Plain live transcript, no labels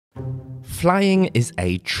Flying is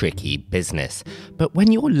a tricky business, but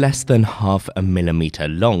when you're less than half a millimeter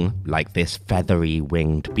long, like this feathery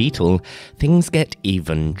winged beetle, things get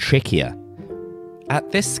even trickier.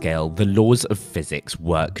 At this scale, the laws of physics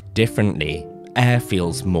work differently. Air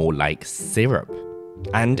feels more like syrup.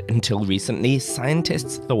 And until recently,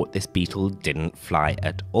 scientists thought this beetle didn't fly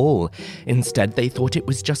at all. Instead, they thought it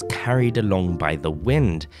was just carried along by the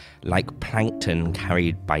wind, like plankton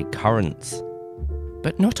carried by currents.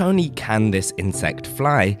 But not only can this insect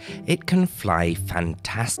fly, it can fly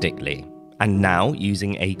fantastically. And now,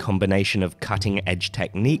 using a combination of cutting-edge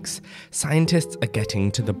techniques, scientists are getting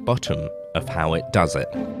to the bottom of how it does it.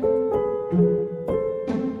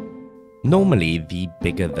 Normally, the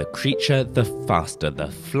bigger the creature, the faster the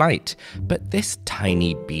flight, but this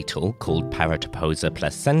tiny beetle, called Paratoposa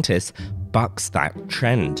placentis, bucks that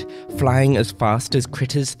trend, flying as fast as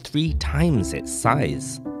critters 3 times its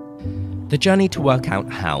size. The journey to work out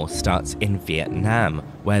how starts in Vietnam,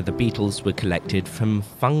 where the beetles were collected from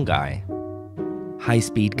fungi.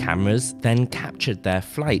 High-speed cameras then captured their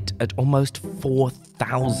flight at almost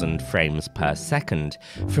 4,000 frames per second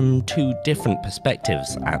from 2 different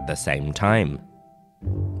perspectives at the same time.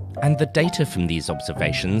 And the data from these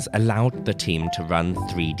observations allowed the team to run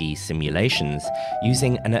 3D simulations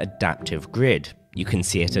using an adaptive grid. You can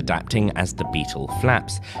see it adapting as the beetle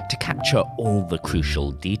flaps to capture all the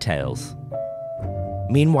crucial details.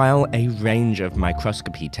 Meanwhile, a range of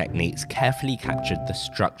microscopy techniques carefully captured the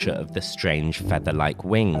structure of the strange feather-like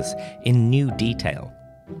wings in new detail.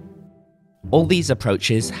 All these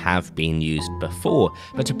approaches have been used before,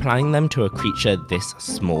 but applying them to a creature this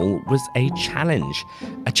small was a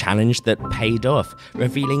challenge that paid off,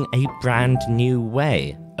 revealing a brand new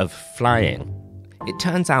way of flying. It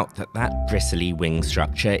turns out that that bristly wing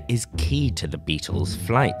structure is key to the beetle's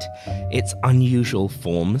flight. Its unusual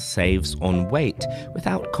form saves on weight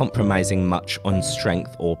without compromising much on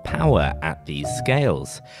strength or power at these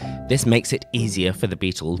scales. This makes it easier for the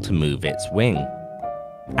beetle to move its wing.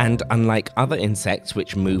 And unlike other insects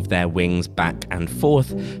which move their wings back and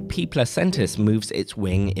forth, P. placentis moves its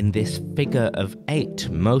wing in this figure of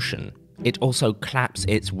 8 motion. It also claps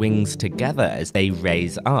its wings together as they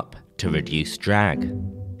raise up to reduce drag.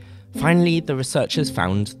 Finally, the researchers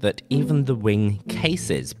found that even the wing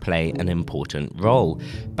cases play an important role,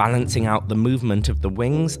 balancing out the movement of the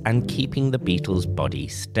wings and keeping the beetle's body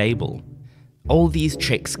stable. All these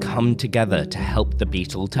tricks come together to help the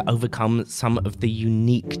beetle to overcome some of the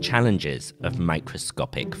unique challenges of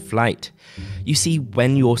microscopic flight. You see,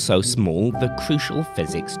 when you're so small, the crucial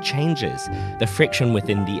physics changes. The friction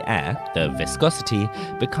within the air, the viscosity,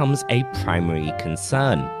 becomes a primary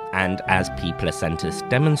concern. And as P. placentis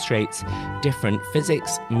demonstrates, different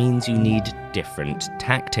physics means you need different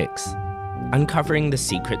tactics. Uncovering the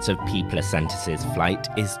secrets of P. placentis' flight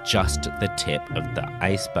is just the tip of the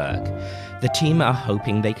iceberg. The team are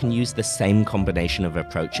hoping they can use the same combination of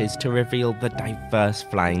approaches to reveal the diverse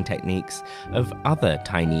flying techniques of other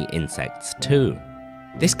tiny insects too.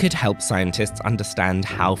 This could help scientists understand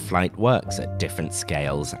how flight works at different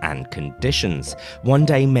scales and conditions, one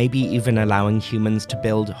day maybe even allowing humans to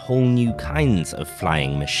build whole new kinds of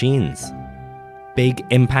flying machines. Big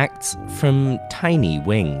impacts from tiny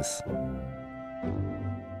wings.